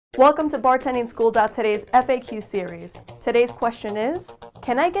Welcome to BarTendingSchool.Today's FAQ series. Today's question is,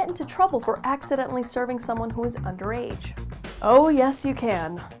 can I get into trouble for accidentally serving someone who is underage? Oh yes you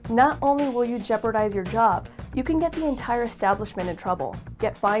can. Not only will you jeopardize your job, you can get the entire establishment in trouble,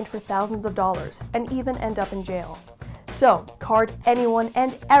 get fined for thousands of dollars, and even end up in jail. So, card anyone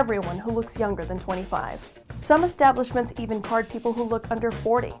and everyone who looks younger than 25. Some establishments even card people who look under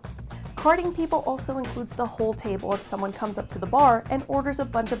 40. Carding people also includes the whole table if someone comes up to the bar and orders a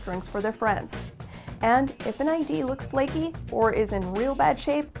bunch of drinks for their friends. And if an ID looks flaky or is in real bad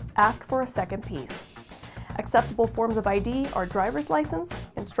shape, ask for a second piece. Acceptable forms of ID are driver's license,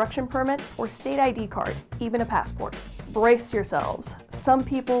 instruction permit, or state ID card, even a passport. Brace yourselves. Some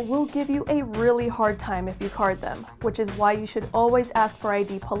people will give you a really hard time if you card them, which is why you should always ask for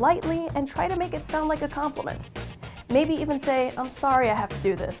ID politely and try to make it sound like a compliment. Maybe even say, I'm sorry I have to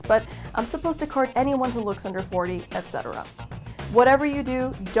do this, but I'm supposed to card anyone who looks under 40, etc. Whatever you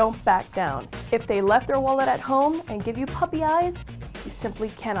do, don't back down. If they left their wallet at home and give you puppy eyes, you simply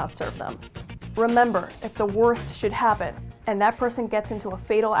cannot serve them. Remember, if the worst should happen and that person gets into a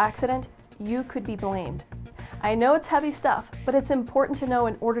fatal accident, you could be blamed. I know it's heavy stuff, but it's important to know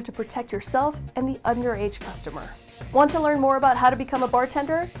in order to protect yourself and the underage customer. Want to learn more about how to become a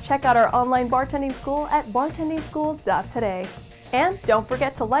bartender? Check out our online bartending school at BarTendingSchool.Today. And don't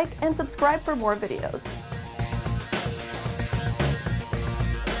forget to like and subscribe for more videos.